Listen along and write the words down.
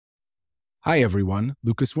Hi everyone,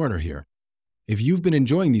 Lucas Werner here. If you've been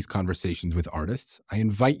enjoying these conversations with artists, I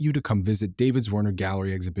invite you to come visit David's Werner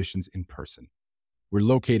Gallery exhibitions in person. We're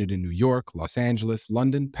located in New York, Los Angeles,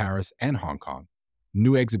 London, Paris, and Hong Kong.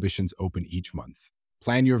 New exhibitions open each month.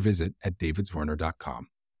 Plan your visit at davidswerner.com.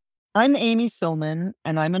 I'm Amy Sillman,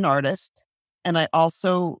 and I'm an artist, and I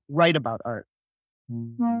also write about art.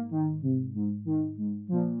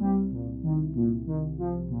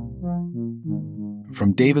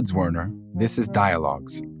 From David's Werner, this is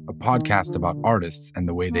Dialogues, a podcast about artists and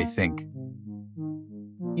the way they think.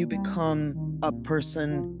 You become a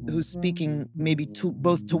person who's speaking maybe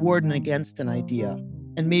both toward and against an idea,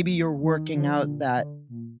 and maybe you're working out that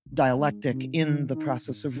dialectic in the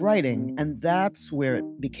process of writing, and that's where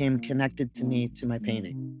it became connected to me to my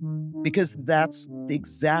painting, because that's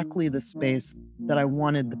exactly the space that I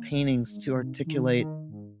wanted the paintings to articulate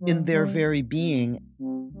in their very being.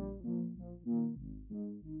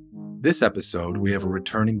 This episode, we have a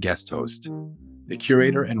returning guest host. The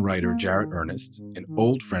curator and writer Jarrett Ernest, an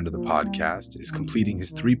old friend of the podcast, is completing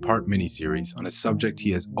his 3-part miniseries on a subject he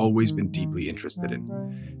has always been deeply interested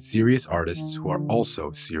in: serious artists who are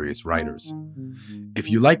also serious writers. If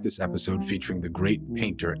you like this episode featuring the great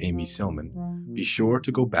painter Amy Sillman, be sure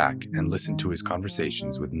to go back and listen to his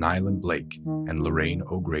conversations with Nylan Blake and Lorraine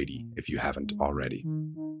O'Grady if you haven't already.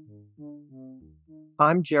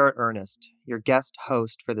 I'm Jarrett Ernest, your guest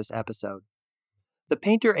host for this episode. The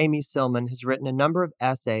painter Amy Sillman has written a number of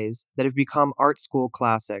essays that have become art school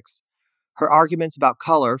classics. Her arguments about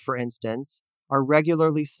color, for instance, are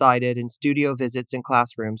regularly cited in studio visits in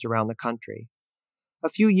classrooms around the country. A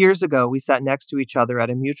few years ago, we sat next to each other at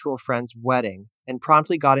a mutual friend's wedding and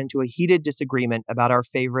promptly got into a heated disagreement about our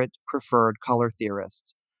favorite preferred color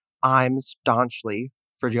theorists. I'm staunchly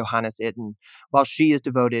for Johannes Itten, while she is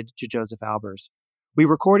devoted to Joseph Albers. We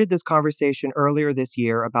recorded this conversation earlier this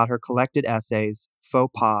year about her collected essays, Faux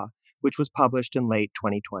Pas, which was published in late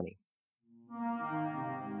 2020.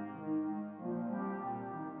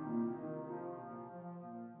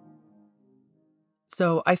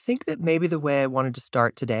 So I think that maybe the way I wanted to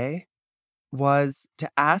start today was to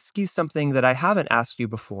ask you something that I haven't asked you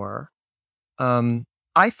before. Um,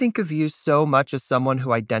 I think of you so much as someone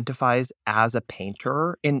who identifies as a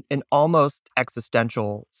painter in an almost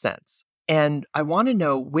existential sense. And I want to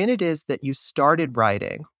know when it is that you started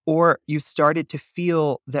writing or you started to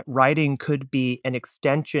feel that writing could be an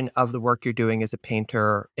extension of the work you're doing as a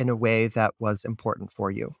painter in a way that was important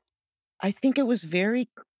for you. I think it was very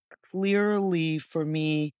clearly for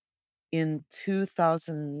me in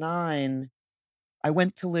 2009. I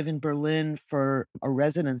went to live in Berlin for a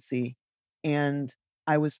residency, and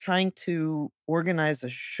I was trying to organize a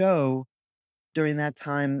show during that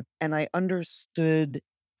time, and I understood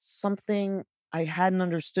something I hadn't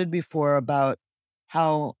understood before about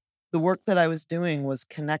how the work that I was doing was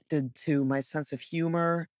connected to my sense of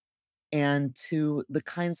humor and to the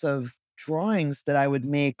kinds of drawings that I would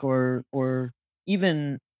make, or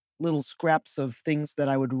even little scraps of things that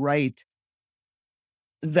I would write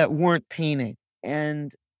that weren't painting.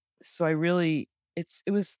 And so I really it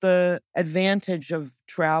was the advantage of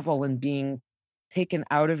travel and being taken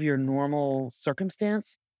out of your normal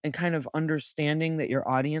circumstance and kind of understanding that your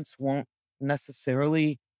audience won't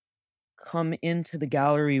necessarily come into the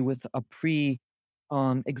gallery with a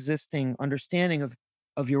existing understanding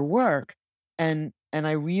of your work. And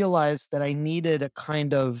I realized that I needed a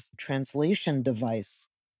kind of translation device.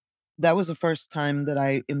 That was the first time that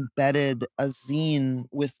I embedded a zine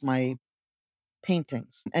with my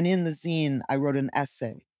paintings. And in the zine, I wrote an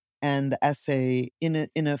essay. And the essay, in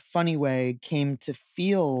a funny way, came to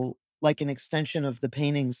feel like an extension of the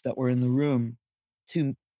paintings that were in the room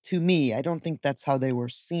to to me. I don't think that's how they were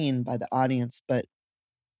seen by the audience, but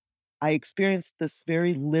I experienced this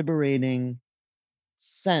very liberating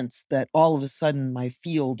sense that all of a sudden my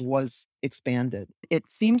field was expanded. It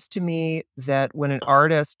seems to me that when an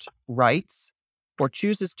artist writes or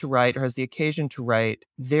chooses to write or has the occasion to write,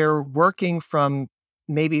 they're working from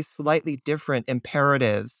maybe slightly different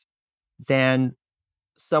imperatives than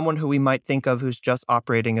someone who we might think of who's just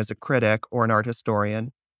operating as a critic or an art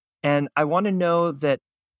historian. And I want to know that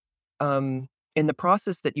in the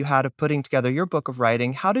process that you had of putting together your book of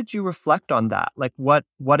writing, how did you reflect on that? Like what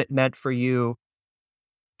it meant for you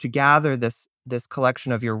to gather this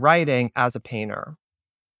collection of your writing as a painter?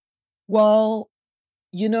 Well,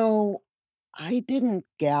 you know, I didn't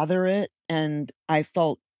gather it, and I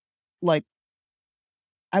felt like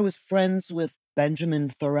I was friends with Benjamin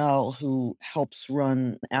Thorell, who helps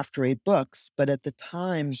run After Eight Books, but at the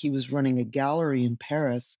time, he was running a gallery in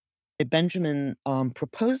Paris. Benjamin,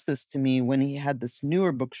 proposed this to me when he had this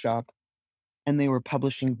newer bookshop, and they were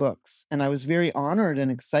publishing books, and I was very honored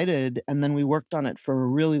and excited, and then we worked on it for a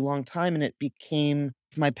really long time, and it became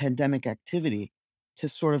my pandemic activity. To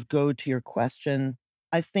sort of go to your question,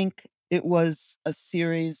 I think it was a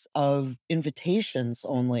series of invitations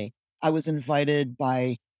only. I was invited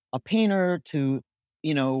by a painter to,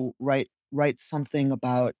 write something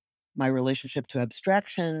about my relationship to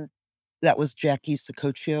abstraction. That was Jackie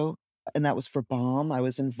Sacoccio, and that was for Bomb. I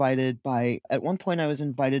was invited by At one point, I was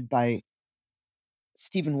invited by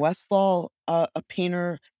Stephen Westfall, a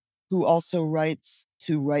painter who also writes,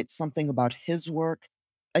 to write something about his work.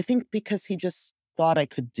 I think because he just thought I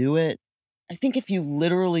could do it. I think if you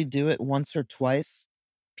literally do it once or twice,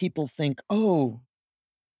 people think, "Oh,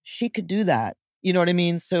 she could do that." You know what I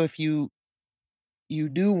mean? So if you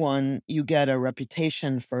do one, you get a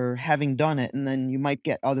reputation for having done it, and then you might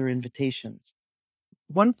get other invitations.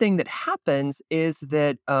 One thing that happens is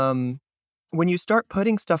that when you start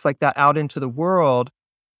putting stuff like that out into the world,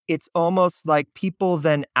 it's almost like people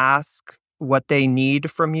then ask what they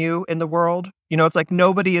need from you in the world. It's like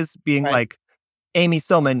nobody is being Right. like, Amy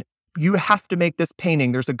Sillman, you have to make this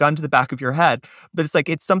painting. There's a gun to the back of your head. But it's like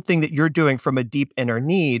it's something that you're doing from a deep inner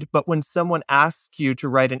need. But when someone asks you to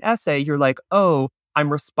write an essay, you're like, oh,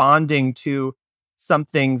 I'm responding to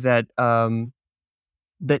something that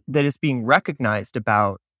is being recognized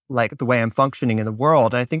about like the way I'm functioning in the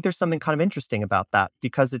world. And I think there's something kind of interesting about that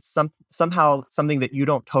because it's somehow something that you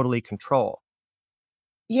don't totally control.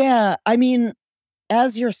 Yeah, I mean,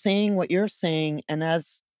 as you're saying what you're saying, and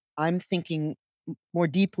as I'm thinking more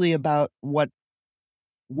deeply about what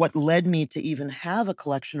led me to even have a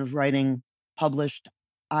collection of writing published,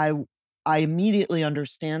 I I immediately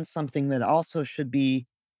understand something that also should be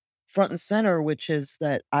front and center, which is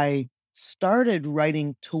that I started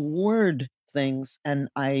writing toward things, and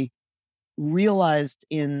I realized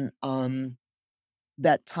in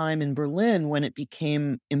that time in Berlin when it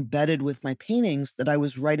became embedded with my paintings that I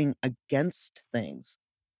was writing against things.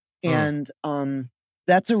 Mm. And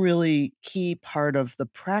that's a really key part of the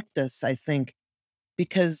practice, I think,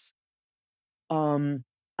 because um,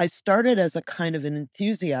 I started as a kind of an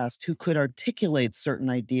enthusiast who could articulate certain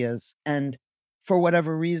ideas, and for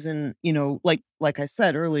whatever reason, like I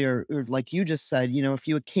said earlier, or like you just said, if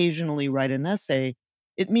you occasionally write an essay,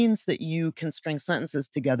 it means that you can string sentences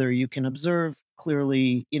together, you can observe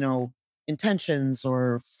clearly, intentions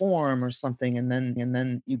or form or something, and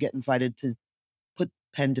then you get invited to put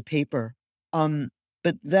pen to paper. Um,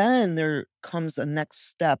 but then there comes a next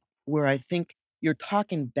step where I think you're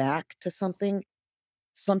talking back to something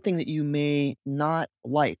that you may not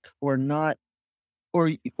like, or not, or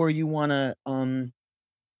you wanna,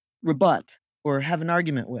 rebut or have an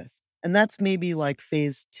argument with. And that's maybe like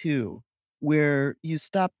phase 2, where you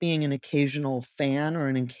stop being an occasional fan or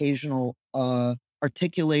an occasional,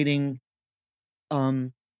 articulating,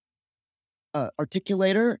 um,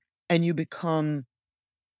 articulator, and you become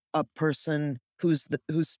a person who's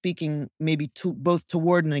speaking maybe to both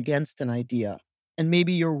toward and against an idea. And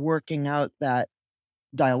maybe you're working out that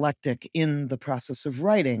dialectic in the process of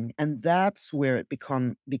writing, and that's where it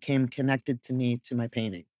became connected to me, to my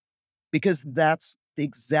painting, because that's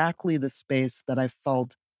exactly the space that I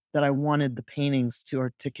felt that I wanted the paintings to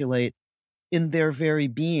articulate in their very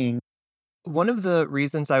being. One of the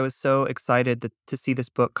reasons I was so excited to see this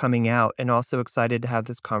book coming out and also excited to have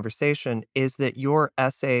this conversation is that your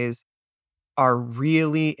essays are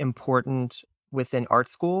really important within art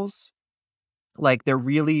schools. Like they're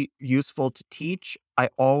really useful to teach.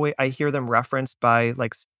 I hear them referenced by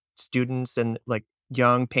like students and like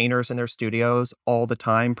young painters in their studios all the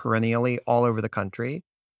time, perennially, all over the country.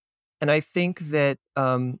 And I think that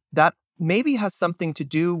that maybe has something to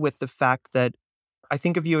do with the fact that I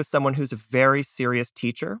think of you as someone who's a very serious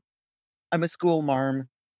teacher, I'm a school marm.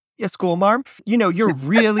 a school marm. You're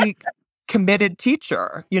really committed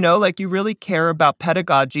teacher, like you really care about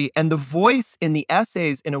pedagogy. And the voice in the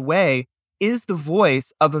essays, in a way, is the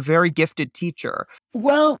voice of a very gifted teacher.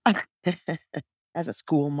 Well, as a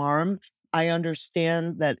school marm, I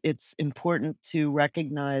understand that it's important to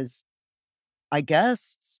recognize, I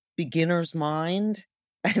guess, beginner's mind.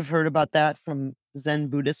 I've heard about that from Zen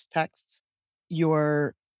Buddhist texts.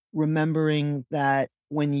 You're remembering that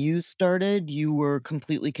when you started, you were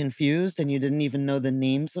completely confused and you didn't even know the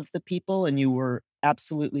names of the people, and you were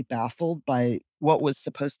absolutely baffled by what was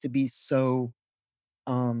supposed to be so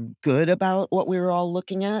good about what we were all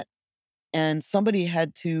looking at. And somebody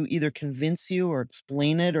had to either convince you or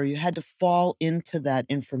explain it, or you had to fall into that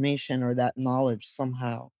information or that knowledge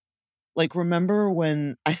somehow. Like, remember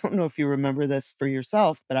when I don't know if you remember this for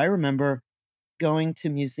yourself, but I remember going to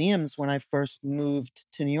museums when I first moved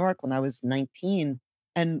to New York when I was 19.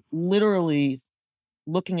 and literally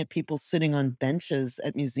looking at people sitting on benches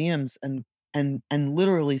at museums and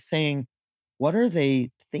literally saying, "What are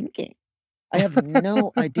they thinking? I have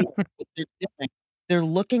no idea what they're doing." They're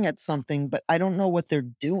looking at something, but I don't know what they're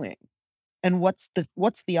doing. And what's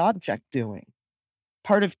the object doing?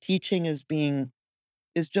 Part of teaching is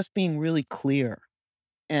just being really clear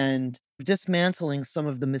and dismantling some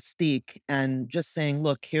of the mystique and just saying,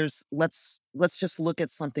 "Look, here's let's just look at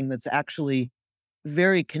something that's actually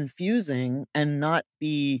very confusing and not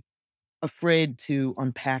be afraid to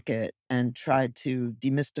unpack it and try to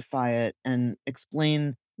demystify it and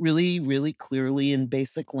explain really, really clearly in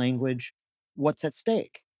basic language what's at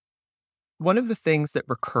stake." One of the things that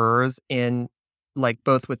recurs in, like,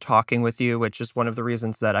 both with talking with you, which is one of the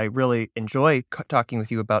reasons that I really enjoy talking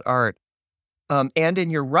with you about art, and in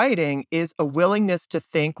your writing, is a willingness to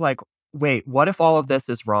think like, wait, what if all of this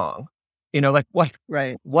is wrong? Like,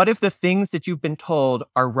 Right. what if the things that you've been told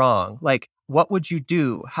are wrong? Like, what would you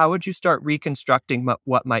do? How would you start reconstructing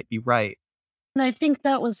what might be right? And I think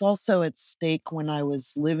that was also at stake when I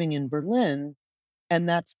was living in Berlin, and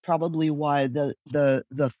that's probably why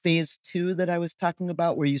the phase 2 that I was talking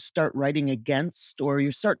about, where you start writing against or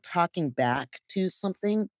you start talking back to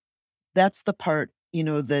something, that's the part,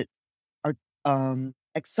 that are,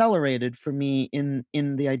 accelerated for me in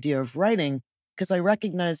the idea of writing, because I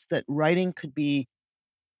recognized that writing could be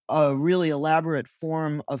a really elaborate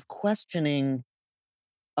form of questioning,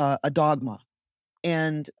 a dogma.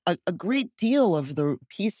 And a great deal of the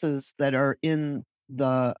pieces that are in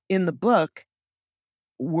the book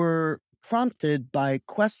were prompted by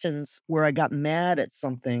questions where I got mad at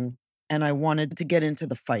something and I wanted to get into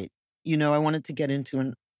the fight. I wanted to get into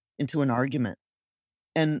an argument.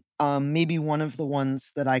 And maybe one of the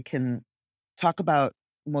ones that I can talk about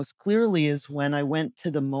most clearly is when I went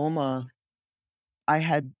to the MoMA. I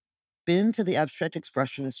had been to the Abstract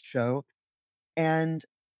Expressionist show, and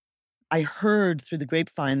I heard through the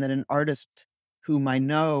grapevine that an artist whom I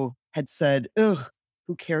know had said, "Ugh,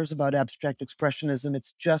 who cares about abstract expressionism?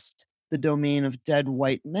 It's just the domain of dead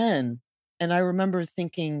white men." And I remember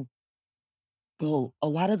thinking, well, a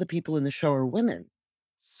lot of the people in the show are women.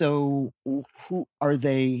 So who are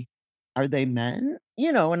they? Are they men?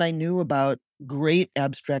 And I knew about great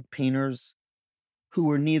abstract painters who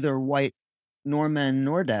were neither white nor men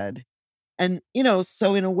nor dead. And,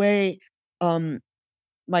 so in a way, um,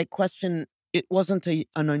 my question, it wasn't an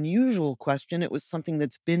unusual question. It was something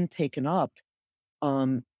that's been taken up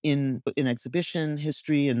in exhibition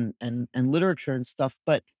history and literature and stuff.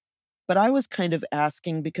 But I was kind of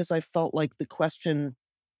asking because I felt like the question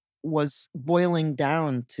was boiling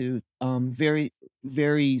down to very,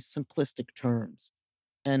 very simplistic terms.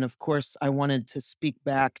 And of course, I wanted to speak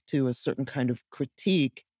back to a certain kind of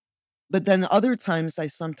critique. But then other times, I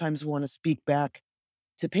sometimes want to speak back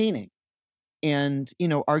to painting and,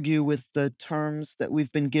 argue with the terms that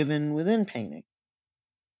we've been given within painting.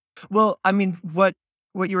 Well, I mean, what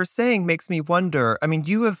you were saying makes me wonder. I mean,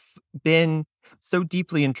 you have been so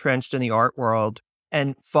deeply entrenched in the art world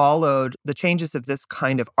and followed the changes of this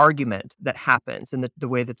kind of argument that happens and the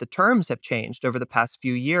way that the terms have changed over the past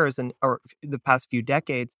few years and or the past few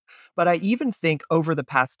decades. But I even think over the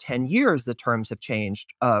past 10 years, the terms have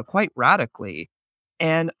changed quite radically.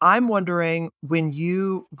 And I'm wondering when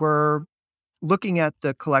you were looking at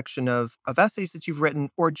the collection of essays that you've written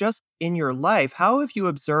or just in your life, how have you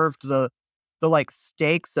observed the like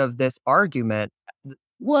stakes of this argument?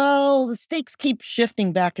 Well, the stakes keep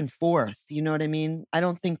shifting back and forth. You know what I mean? I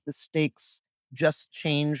don't think the stakes just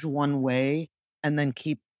change one way and then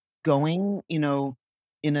keep going, in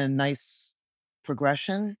a nice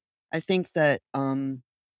progression. I think that in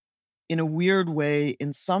a weird way,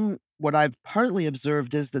 what I've partly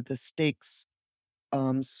observed is that the stakes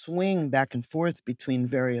swing back and forth between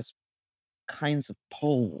various kinds of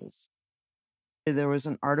poles. There was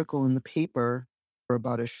an article in the paper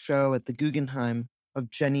about a show at the Guggenheim of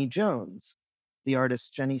Jenny Jones, the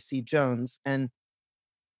artist Jenny C. Jones, and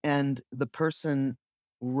the person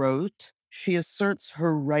wrote, she asserts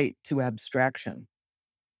her right to abstraction.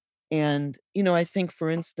 And, I think, for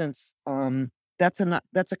instance, that's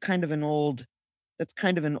a kind of an old that's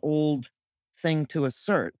kind of an old thing to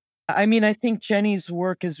assert. I mean, I think Jenny's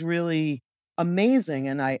work is really amazing,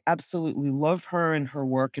 and I absolutely love her and her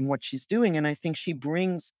work and what she's doing, and I think she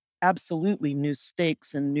brings absolutely new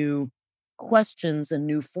stakes and new questions and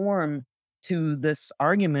new form to this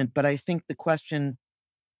argument. But I think the question,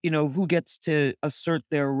 who has to assert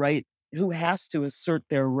their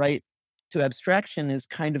right to abstraction is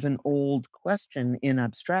kind of an old question in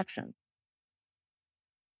abstraction.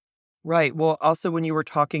 Right. Well, also when you were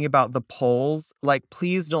talking about the poles, like,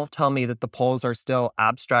 please don't tell me that the poles are still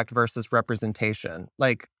abstract versus representation.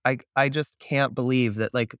 Like, I just can't believe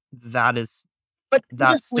that, like, But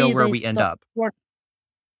that's still pitifully, where they we end still up. sort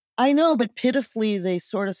I know, but pitifully, they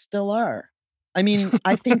sorta still are. I mean,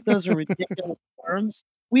 I think those are ridiculous terms.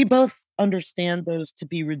 We both understand those to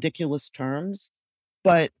be ridiculous terms,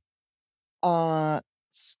 but,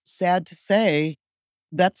 sad to say,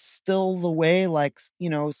 that's still the way, like,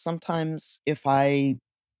 sometimes if I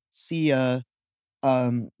see a,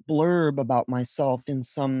 blurb about myself in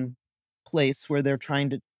some place where they're trying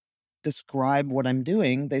to describe what I'm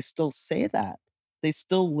doing, they still say that. They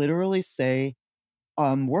still literally say,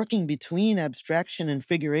 working between abstraction and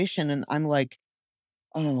figuration, and I'm like,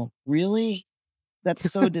 "Oh, really?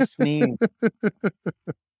 That's so dismaying."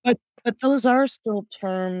 But those are still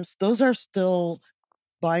terms, those are still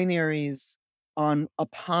binaries on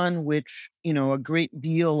upon which, a great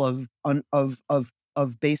deal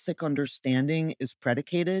of basic understanding is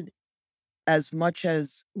predicated. As much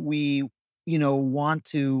as we, want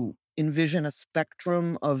to envision a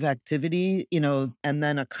spectrum of activity, and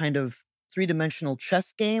then a kind of three-dimensional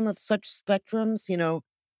chess game of such spectrums,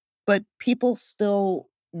 but people still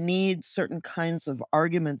need certain kinds of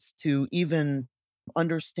arguments to even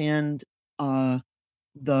understand, uh,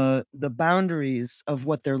 the boundaries of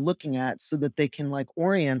what they're looking at so that they can, like,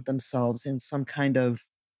 orient themselves in some kind of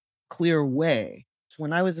clear way.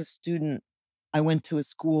 When I was a student, I went to a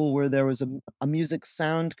school where there was a music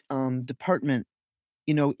sound, department,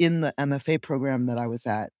 in the MFA program that I was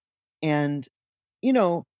at, and, you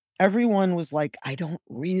know, everyone was like, "I don't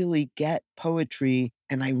really get poetry,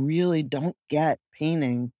 and I really don't get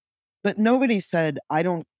painting," but nobody said, "I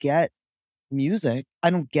don't get music. I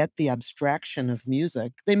don't get the abstraction of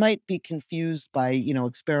music." They might be confused by,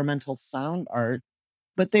 experimental sound art,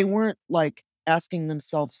 but they weren't, like, asking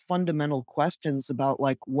themselves fundamental questions about,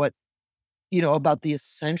 like, about the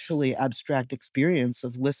essentially abstract experience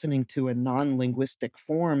of listening to a non-linguistic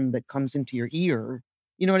form that comes into your ear.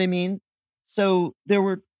 You know what I mean? So, there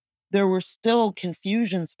were still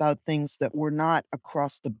confusions about things that were not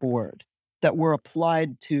across the board, that were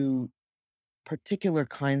applied to particular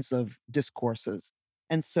kinds of discourses.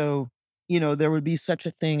 And so, there would be such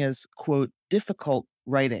a thing as, quote, "difficult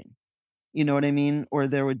writing." You know what I mean? Or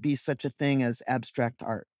there would be such a thing as abstract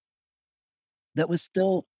art. That was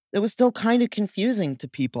still that was still kinda confusing to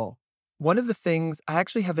people. One of the things I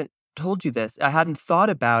actually haven't told you this, I hadn't thought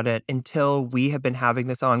about it until we have been having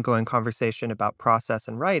this ongoing conversation about process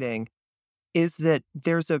and writing, is that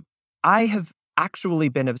I have actually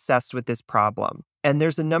been obsessed with this problem. And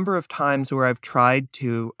there's a number of times where I've tried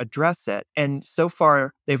to address it. And so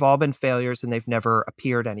far, they've all been failures and they've never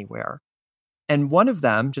appeared anywhere. And one of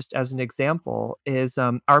them, just as an example, is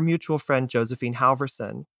our mutual friend, Josephine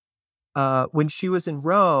Halverson. When she was in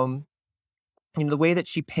Rome, the way that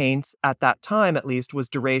she paints at that time, at least, was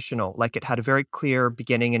durational. Like it had a very clear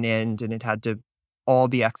beginning and end, and it had to all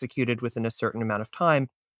be executed within a certain amount of time.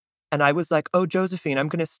 And I was like, "Oh, Josephine, I'm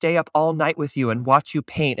going to stay up all night with you and watch you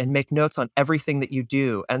paint and make notes on everything that you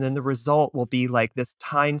do. And then the result will be like this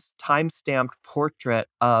time-stamped portrait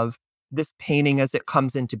of this painting as it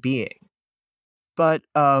comes into being." But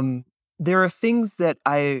there are things that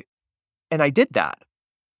I did that.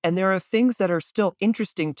 And there are things that are still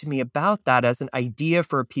interesting to me about that as an idea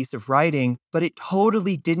for a piece of writing, but it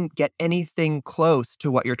totally didn't get anything close to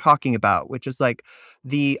what you're talking about, which is like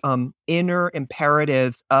the inner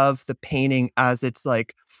imperatives of the painting as it's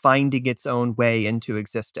like finding its own way into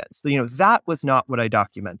existence. That was not what I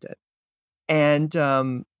documented. And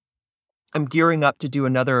I'm gearing up to do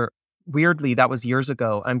another weirdly, that was years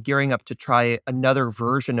ago. I'm gearing up to try another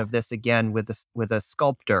version of this again with a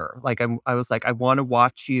sculptor. Like I was like, I want to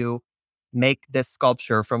watch you make this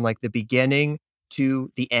sculpture from like the beginning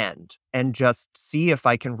to the end and just see if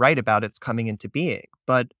I can write about its coming into being.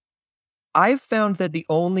 But I've found that the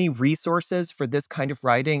only resources for this kind of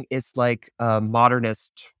writing is like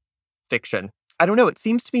modernist fiction. I don't know. It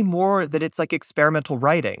seems to be more that it's like experimental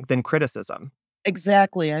writing than criticism.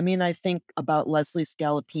 Exactly. I mean, I think about Leslie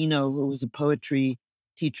Scalapino, who was a poetry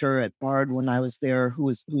teacher at Bard when I was there,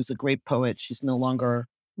 who's a great poet. She's no longer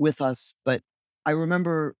with us, but I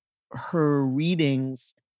remember her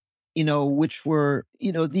readings, which were,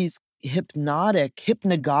 these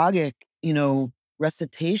hypnagogic,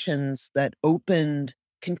 recitations that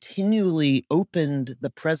continually opened the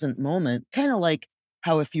present moment. Kind of like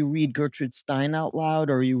how if you read Gertrude Stein out loud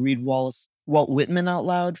or you read Walt Whitman out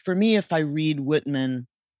loud. For me, if I read Whitman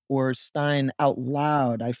or Stein out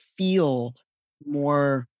loud, I feel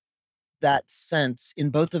more that sense in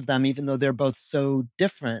both of them, even though they're both so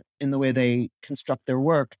different in the way they construct their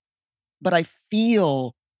work. but I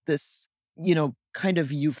feel this, kind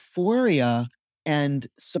of euphoria and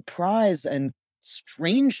surprise and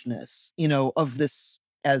strangeness, of this,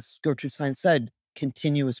 as Gertrude Stein said,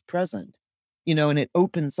 continuous present, and it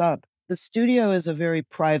opens up. The studio is a very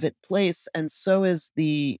private place, and so is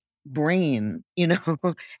the brain,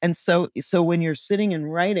 and so when you're sitting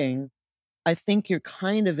and writing, I think you're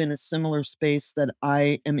kind of in a similar space that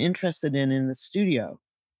I am interested in the studio,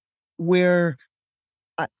 where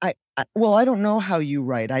well, I don't know how you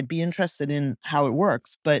write. I'd be interested in how it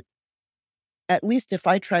works, but at least if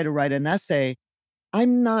I try to write an essay,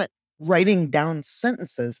 I'm not writing down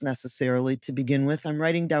sentences necessarily to begin with. I'm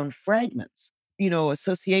writing down fragments,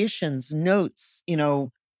 associations, notes,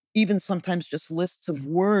 even sometimes just lists of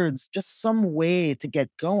words, just some way to get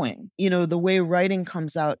going. The way writing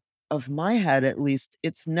comes out of my head, at least,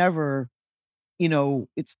 it's never,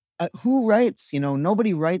 it's who writes,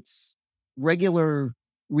 nobody writes regular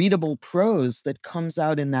readable prose that comes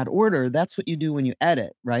out in that order. That's what you do when you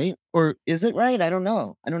edit, right? Or is it right? I don't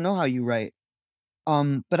know. I don't know how you write.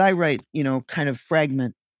 But I write, kind of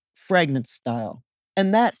fragment style.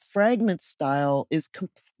 And that fragment style is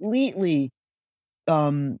completely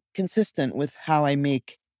consistent with how I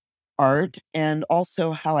make art and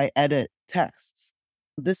also how I edit texts.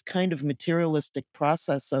 This kind of materialistic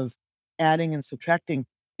process of adding and subtracting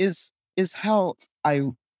is how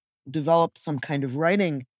I develop some kind of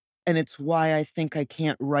writing, and it's why I think I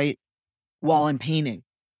can't write while I'm painting.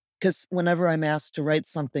 Because whenever I'm asked to write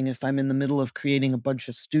something, if I'm in the middle of creating a bunch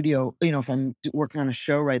of studio, if I'm working on a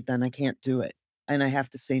show right then, I can't do it. And I have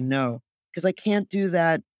to say no, because I can't do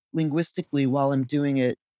that linguistically while I'm doing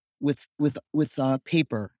it with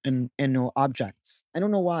paper and no objects. I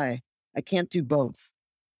don't know why. I can't do both.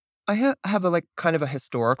 I have a like kind of a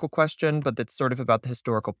historical question, but that's sort of about the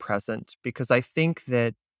historical present because I think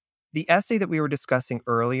that the essay that we were discussing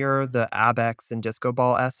earlier, the Abex and Disco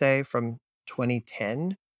Ball essay from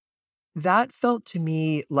 2010, that felt to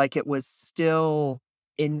me like it was still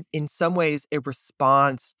in some ways a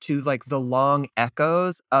response to like the long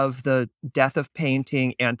echoes of the death of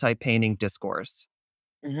painting, anti-painting discourse.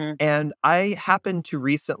 Mhm, And I happened to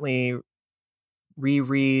recently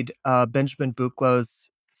reread Benjamin Bucklow's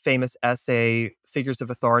famous essay, Figures of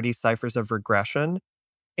Authority, Ciphers of Regression,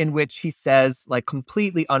 in which he says, like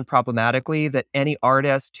completely unproblematically, that any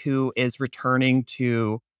artist who is returning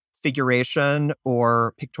to figuration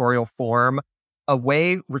or pictorial form,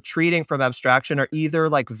 away retreating from abstraction, are either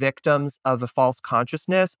like victims of a false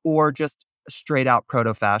consciousness or just straight out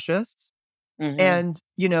proto fascists. mhm. And,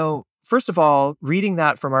 first of all, reading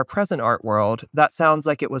that from our present art world, that sounds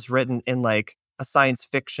like it was written in like a science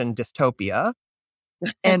fiction dystopia.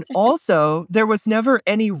 And also, there was never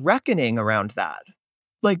any reckoning around that.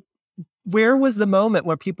 Like, where was the moment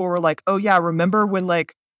where people were like, "Oh yeah, remember when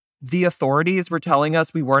like the authorities were telling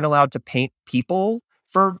us we weren't allowed to paint people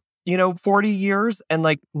for, 40 years and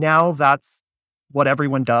like now that's what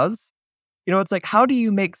everyone does?" It's like how do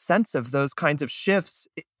you make sense of those kinds of shifts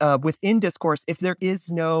within discourse if there is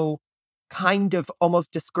no kind of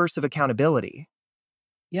almost discursive accountability?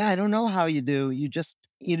 Yeah, I don't know how you do. You just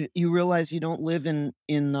you realize you don't live in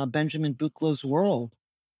Benjamin Bucklow's world.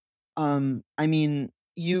 I mean,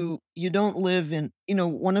 you don't live in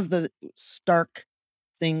one of the stark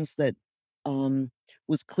things that, um,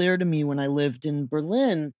 was clear to me when I lived in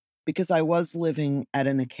Berlin, because I was living at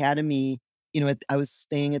an academy, I was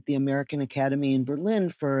staying at the American Academy in Berlin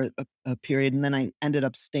for a period, and then I ended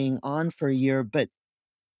up staying on for a year, but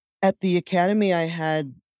at the academy, I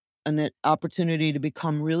had an opportunity to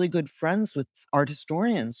become really good friends with art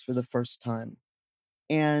historians for the first time,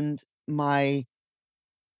 and my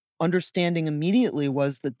understanding immediately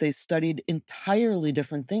was that they studied entirely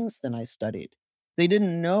different things than I studied. They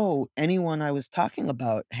didn't know anyone I was talking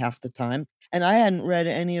about half the time, and I hadn't read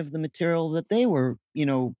any of the material that they were,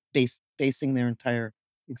 basing their entire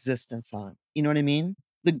existence on. You know what I mean?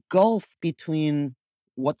 The gulf between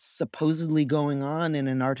what's supposedly going on in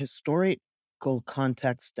an art historical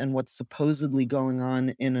context and what's supposedly going on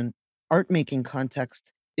in an art making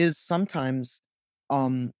context is sometimes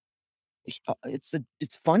um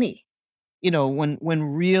it's funny. When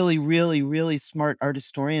really, really, really smart art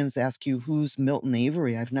historians ask you, "Who's Milton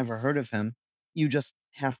Avery?" I've never heard of him. You just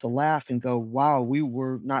have to laugh and go, "Wow, we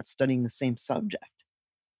were not studying the same subject."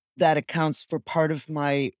 That accounts for part of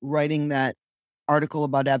my writing that article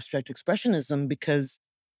about abstract expressionism, because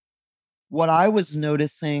what I was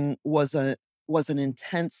noticing was an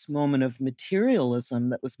intense moment of materialism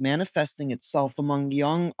that was manifesting itself among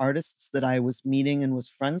young artists that I was meeting and was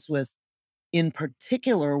friends with, in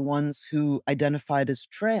particular, ones who identified as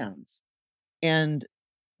trans. And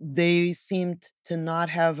they seemed to not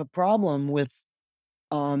have a problem with,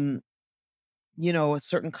 um, a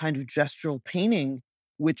certain kind of gestural painting,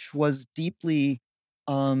 which was deeply,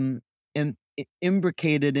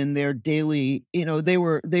 imbricated in their daily, they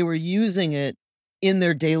were using it in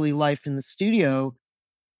their daily life in the studio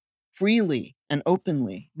freely and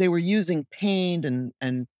openly. They were using paint and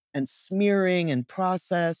smearing and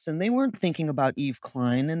process, and they weren't thinking about Eve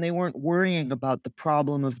Klein, and they weren't worrying about the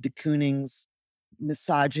problem of de Kooning's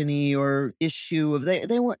misogyny or issue of they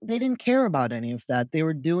didn't care about any of that. They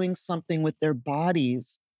were doing something with their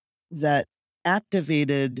bodies that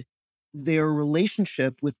activated their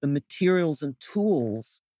relationship with the materials and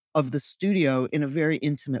tools of the studio in a very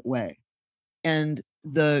intimate way. And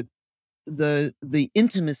the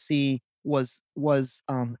intimacy was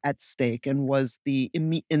at stake, and was the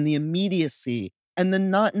immediacy and the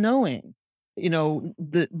not knowing,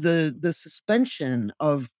 the suspension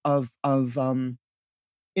of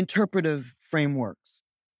interpretive frameworks.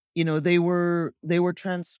 They were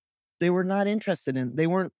not interested in, they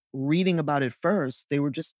weren't reading about it first, they were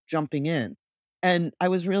just jumping in. And I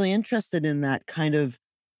was really interested in that kind of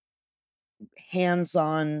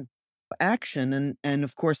hands-on action, and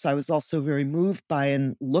of course, I was also very moved by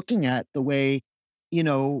and looking at the way,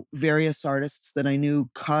 various artists that I knew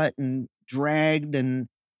cut and dragged and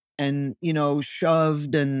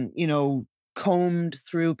shoved and, combed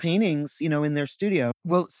through paintings, in their studio.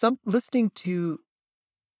 Well, some listening to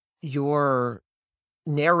your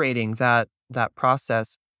narrating that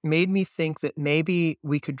process made me think that maybe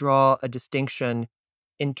we could draw a distinction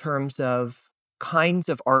in terms of kinds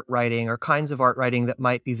of art writing or kinds of art writing that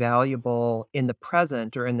might be valuable in the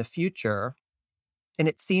present or in the future. And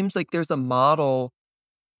it seems like there's a model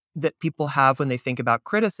that people have when they think about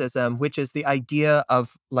criticism, which is the idea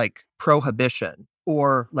of like prohibition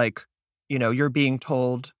or like, you're being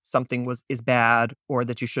told something is bad or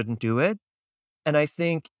that you shouldn't do it. And I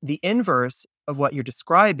think the inverse of what you're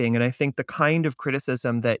describing, and I think the kind of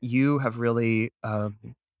criticism that you have really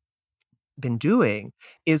been doing,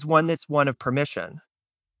 is one that's one of permission.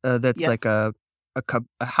 That's like Yes.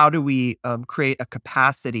 how do we create a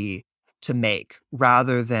capacity to make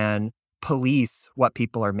rather than police what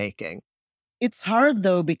people are making? It's hard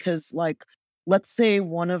though because, like, let's say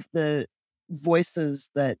one of the voices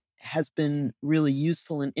that has been really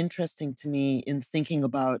useful and interesting to me in thinking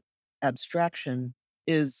about abstraction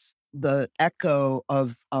is the echo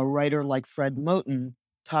of a writer like Fred Moten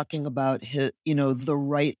talking about the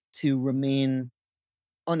right to remain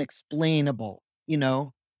unexplainable, you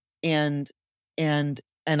know? And and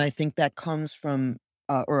I think that comes from,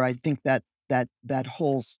 or I think that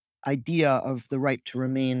whole idea of the right to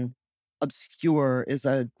remain obscure is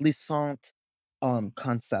a glissant,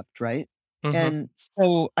 concept, right? Mhm. And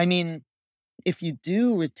so, I mean, if you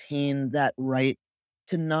do retain that right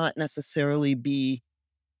to not necessarily be,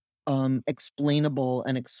 explainable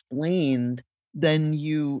and explained, then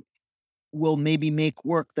you will maybe make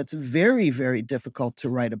work that's very, very difficult to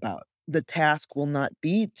write about. The task will not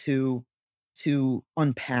be to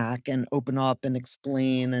unpack and open up and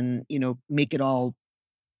explain and, make it all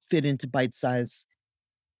fit into bite-sized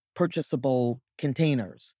purchasable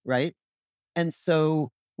containers, right? And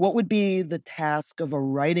so what would be the task of a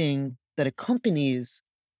writing that accompanies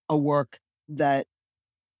a work that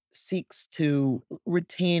seeks to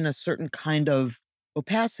retain a certain kind of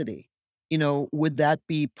opacity? Would that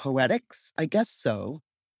be poetics? I guess so.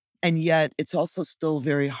 And yet it's also still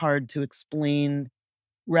very hard to explain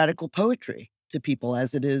radical poetry to people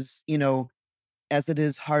as it is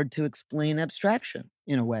hard to explain abstraction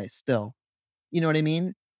in a way still. You know what I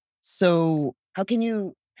mean? So, how can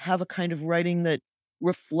you have a kind of writing that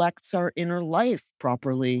reflects our inner life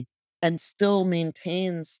properly and still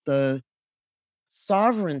maintains the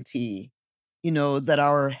sovereignty, that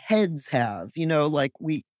our heads have? Like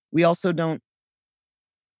we also don't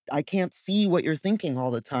I can't see what you're thinking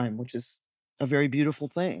all the time, which is a very beautiful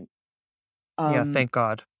thing. Yeah, Um, thank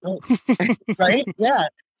God. oh, right? Yeah.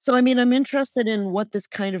 So, I mean, I'm interested in what this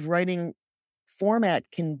kind of writing format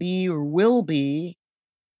can be or will be,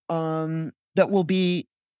 that will be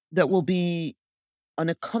an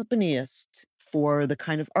accompanist for the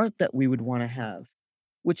kind of art that we would wanna have,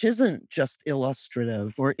 which isn't just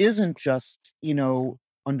illustrative or isn't just,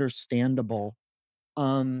 understandable.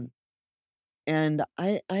 Um And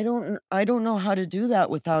I don't know how to do that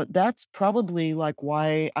without that's probably, like,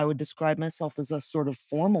 why I would describe myself as a sort of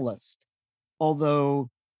formalist. Although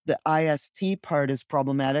the IST part is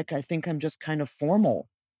problematic, I think I'm just kind of formal.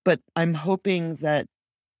 But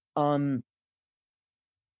um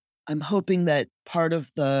I'm hoping that part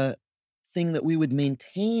of the thing that we would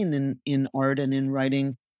maintain in art and in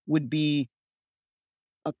writing would be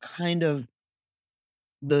a kind of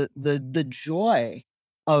the joy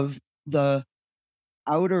of the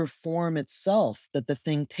outer form itself that the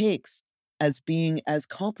thing takes as being as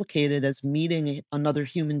complicated as meeting another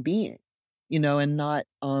human being, and not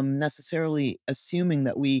necessarily assuming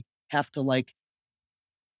that we have to like,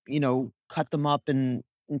 cut them up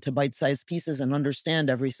into bite-sized pieces and understand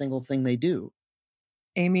every single thing they do.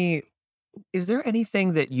 Amy, is there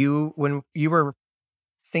anything that when you were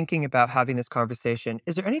thinking about having this conversation,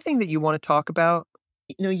 is there anything that you want to talk about?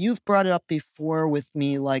 You've brought it up before with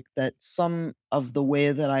me, like that some of the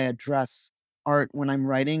way that I address art when I'm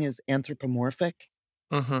writing is anthropomorphic.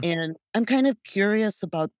 Hmm. And I'm kind of curious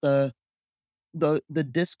about the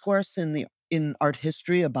discourse in art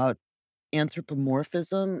history about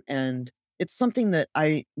anthropomorphism, and it's something that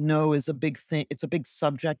I know is a big thing. It's a big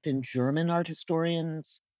subject in German art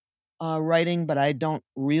historians writing, but I don't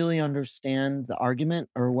really understand the argument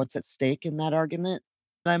or what's at stake in that argument.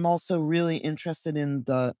 And I'm also really interested in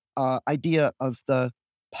the idea of the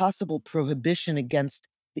possible prohibition against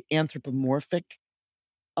the anthropomorphic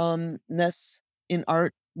ness in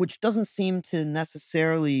art, which doesn't seem to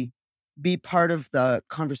necessarily be part of the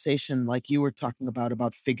conversation like you were talking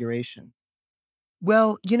about figuration.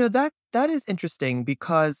 Well, that is interesting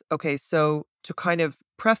because okay, so to kind of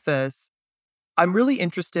preface, I'm really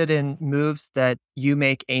interested in moves that you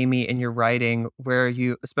make, Amy, in your writing, where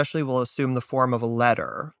you especially will assume the form of a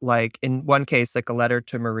letter. Like in one case, like a letter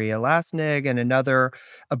to Maria Lasnig, and another,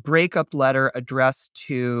 a breakup letter addressed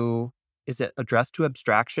to, is it addressed to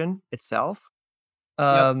abstraction itself?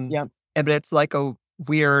 Yep, Um, yep. but it's like a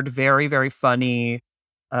weird, very, very funny,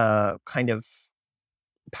 kind of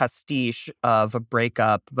pastiche of a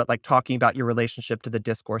breakup, but like talking about your relationship to the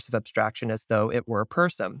discourse of abstraction as though it were a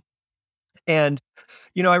person. And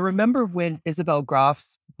I remember when Isabel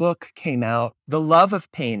Groff's book came out, The Love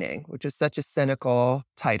of Painting, which is such a cynical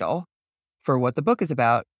title for what the book is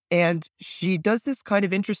about. And she does this kind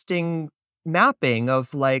of interesting mapping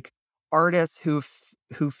of like artists who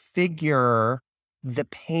figure the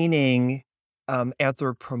painting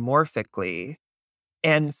anthropomorphically.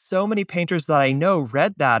 And so many painters that I know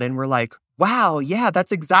read that and were like, wow, yeah,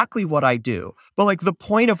 that's exactly what I do. But like the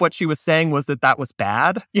point of what she was saying was that that was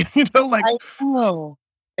bad, like, I know.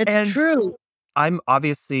 It's and true. I'm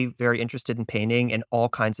obviously very interested in painting and all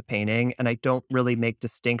kinds of painting, and I don't really make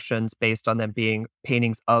distinctions based on them being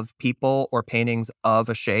paintings of people or paintings of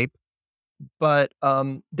a shape. But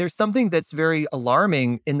there's something that's very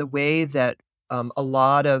alarming in the way that a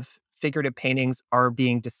lot of figurative paintings are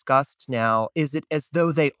being discussed now. Is it as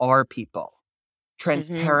though they are people?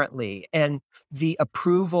 Mhm. Transparently, and the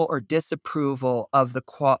approval or disapproval of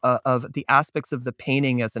of the aspects of the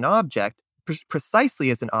painting as an object,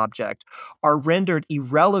 precisely as an object, are rendered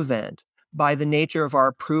irrelevant by the nature of our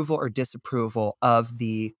approval or disapproval of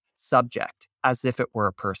the subject as if it were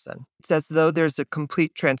a person. It's as though there's a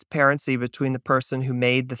complete transparency between the person who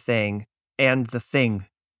made the thing and the thing.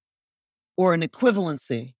 Or an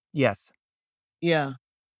equivalency. Yes. Yeah.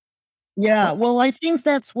 Yeah, What? well, I think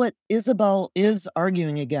that's what Isabel is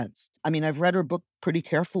arguing against. I mean, I've read her book pretty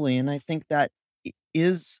carefully, and I think that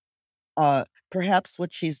is perhaps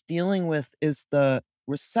what she's dealing with is the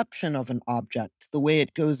reception of an object, the way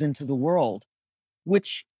it goes into the world,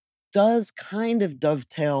 which does kind of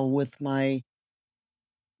dovetail with my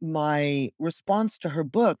response to her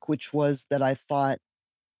book, which was that I thought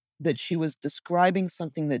that she was describing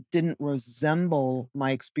something that didn't resemble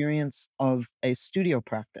my experience of a studio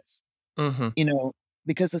practice. Mhm. You know,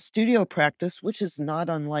 because a studio practice, which is not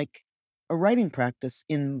unlike a writing practice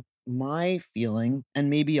in my feeling, and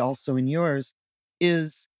maybe also in yours,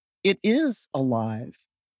 is it is alive.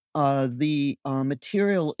 The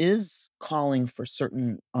material is calling for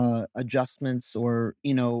certain adjustments or,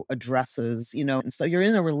 addresses, and so you're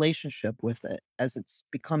in a relationship with it as it's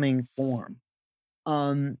becoming form.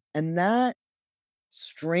 And that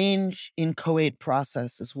strange inchoate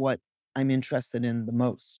process is what I'm interested in the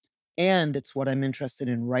most, and it's what I'm interested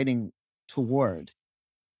in writing toward.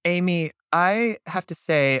 Amy, I have to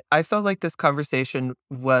say, I felt like this conversation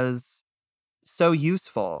was so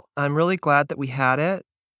useful. I'm really glad that we had it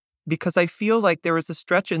because I feel like there was a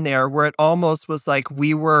stretch in there where it almost was like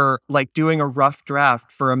we were like doing a rough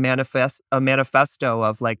draft for a manifesto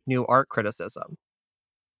of like new art criticism.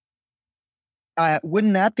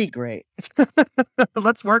 Wouldn't that be great?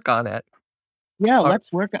 Let's work on it. Yeah, Or,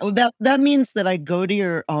 let's work oh, that means that I go to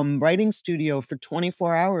your, writing studio for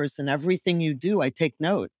 24 hours, and everything you do, I take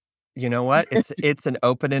note. you know what? It's an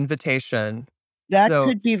open invitation. That So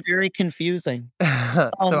could be very confusing.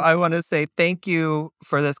 so Um, I want to say thank you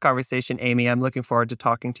for this conversation, Amy. I'm looking forward to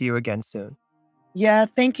talking to you again soon. Yeah,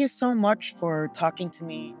 thank you so much for talking to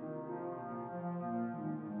me.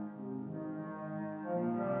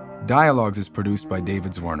 Dialogues is produced by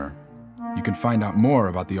David Zwerner. You can find out more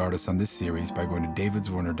about the artists on this series by going to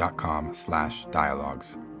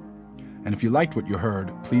davidzwerner.com/dialogues. And if you liked what you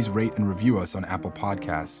heard, please rate and review us on Apple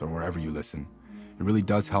Podcasts or wherever you listen. It really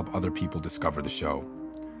does help other people discover the show.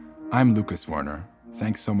 I'm Lucas Werner.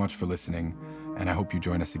 Thanks so much for listening, and I hope you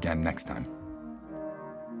join us again next time.